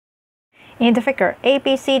In the figure,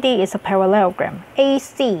 ABCD is a parallelogram.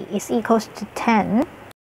 AC is equals to 10,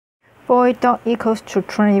 void dot equals to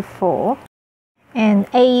 24, and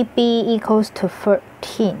AB equals to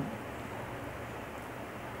 13.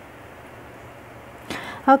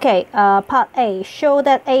 Okay, part A, show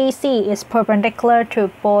that AC is perpendicular to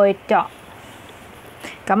void dot.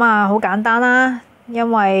 咁啊，好簡單啦，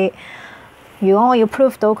因為如果我要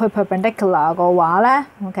prove 到佢 perpendicular 嘅話咧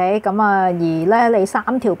 ，OK， 咁啊，而咧你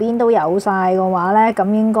3條邊都有晒嘅話咧，咁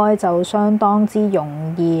應該就相當之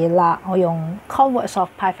容易啦。我用 converse of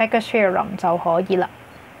Pythagoras theorem 就可以啦。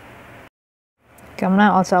咁咧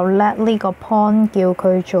我就 let 呢個 point 叫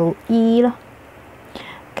佢做 E 啦。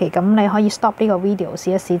OK， 咁你可以 stop 呢個 video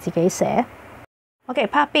試一試自己寫。Okay,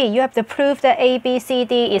 part B, you have to prove that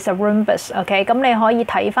ABCD is a rhombus. OK， 咁你可以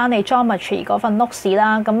睇翻你 geometry 嗰份 notes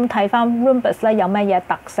啦，咁睇翻 rhombus 咧有咩嘢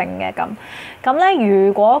特性嘅咁。咁咧，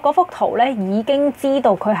如果嗰幅圖咧已經知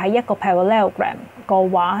道佢係一個 parallelogram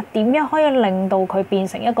嘅話，點樣可以令到佢變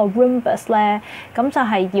成一個 rhombus 咧？咁就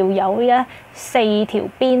係要有4條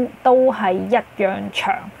邊都係一樣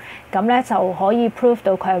長。咁咧就可以 prove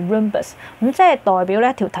到佢係 rhombus， 咁即係代表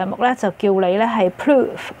呢條題目咧就叫你咧係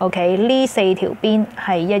prove，OK 呢4條邊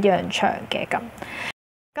係一樣長嘅咁。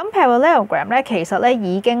咁 parallelogram 咧其實咧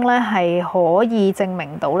已經咧係可以證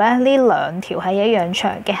明到咧呢2條係一樣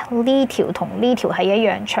長嘅，呢條同呢條係一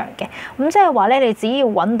樣長嘅。咁即係話咧，你只要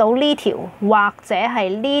揾到呢條或者係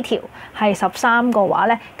呢條係13嘅話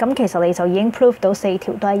咧，咁其實你就已經 prove 到4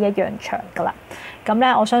條都係一樣長噶啦。咁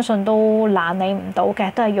咧，我相信都難你唔到嘅，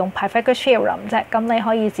都係用 Pythagoras theorem 啫。咁你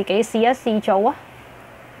可以自己試一試做啊。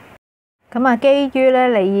咁啊，基於咧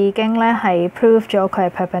你已經咧係 prove 咗佢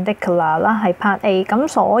係 perpendicular 啦，係 part A， 咁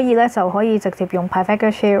所以咧就可以直接用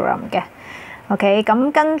Pythagoras theorem 嘅。OK，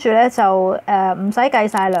 咁跟住咧就唔使計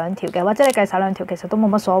晒2條嘅，或者你計晒2條其實都冇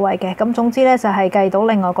乜所謂嘅。咁總之咧就係計到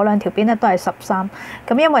另外嗰2條邊咧都係13。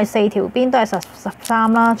咁因為4條邊都係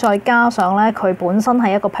13啦，再加上咧佢本身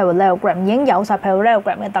係一個 parallelogram， 已經有晒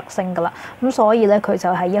parallelogram 嘅特性㗎啦。咁所以咧佢就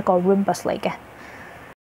係一個 rhombus 嚟嘅。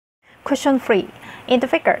Question 3. In the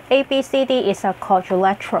figure, ABCD is a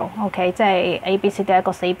quadrilateral. OK， 即係 ABCD 係一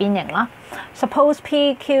個4邊形啦。Suppose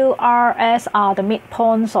PQRS are the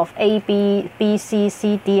midpoints of AB, BC,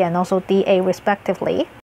 CD, and also DA respectively.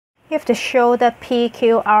 You have to show that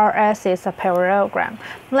PQRS is a parallelogram.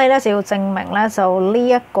 咁你咧就要證明咧就呢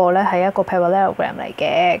一個咧係一個 parallelogram 嚟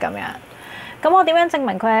嘅咁樣。咁我點樣證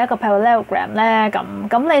明佢係一個 parallelogram 咧？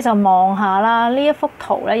咁你就望下啦，呢一幅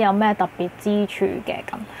圖咧有咩特別之處嘅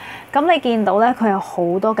咁。咁你見到咧佢有好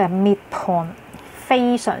多嘅 midpoint，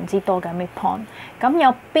 非常之多嘅 midpoint。咁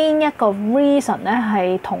有邊一個 reason 咧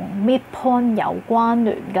係同 midpoint 有關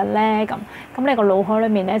聯嘅咧？咁你個腦海裏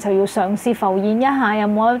面咧就要嘗試浮現一下，有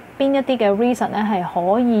冇邊一啲嘅 reason 咧係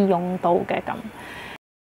可以用到嘅咁。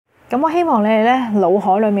咁我希望你哋咧腦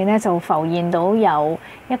海裏面咧就浮現到有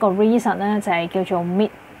一個 reason 咧，就係叫做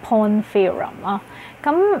midpoint theorem 啦。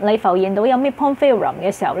咁你浮現到有 midpoint theorem 嘅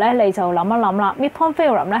時候咧，你就諗一諗啦。midpoint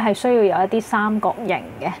theorem 咧係需要有一啲三角形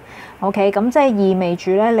嘅 ，OK， 咁即係意味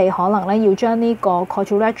住咧，你可能咧要將呢個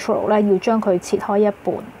quadrilateral 咧要將佢切開一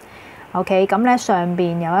半。OK， 咁咧上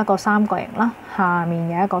邊有一個三角形啦，下面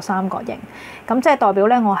有一個三角形，咁即係代表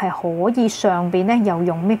咧我係可以上邊咧又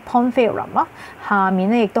用 midpoint theorem 啦，下面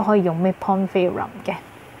咧亦都可以用 midpoint theorem 嘅。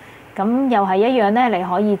咁又係一樣咧，你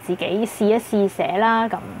可以自己試一試寫啦。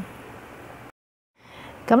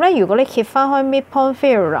咁咧，如果你揭翻開 midpoint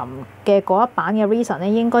theorem 嘅嗰一版嘅 reason 咧，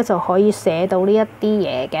應該就可以寫到呢一啲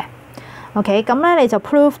嘢嘅。OK， 咁咧你就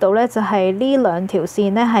prove 到咧就係呢2條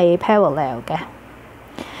線咧係 parallel 嘅。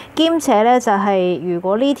兼且咧就係如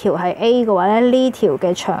果呢條係 A 嘅話咧，呢條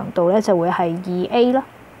嘅長度咧就會係 2A 啦。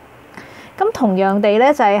咁同樣地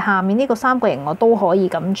咧就係下面呢個三角形我都可以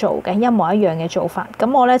咁做嘅，一模一樣嘅做法。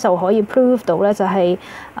咁我咧就可以 prove 到咧就係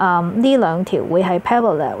呢2條會係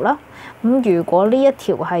parallel 啦。咁如果呢一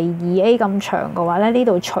條係 2A 咁長嘅話咧，呢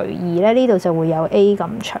度除2咧，呢度就會有 A 咁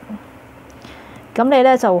長。咁你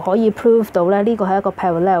咧就可以 prove 到咧呢個係一個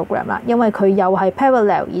parallelogram 啦，因為佢又係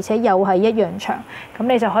parallel， 而且又係一樣長，咁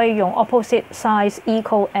你就可以用 opposite sides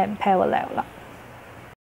equal and parallel 啦。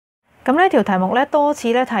咁呢條題目咧多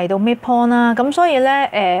次咧提到 midpoint 啦，咁所以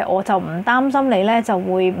咧我就唔擔心你咧就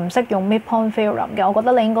會唔識用 midpoint theorem 嘅，我覺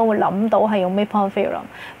得你應該會諗到係用 midpoint theorem。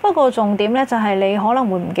不過重點咧就係你可能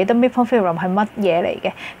會唔記得 midpoint theorem 係乜嘢嚟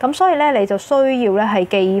嘅，咁所以咧你就需要咧係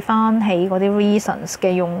記翻起嗰啲 reasons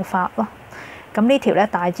嘅用法咯。咁呢條咧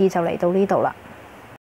大致就嚟到呢度啦。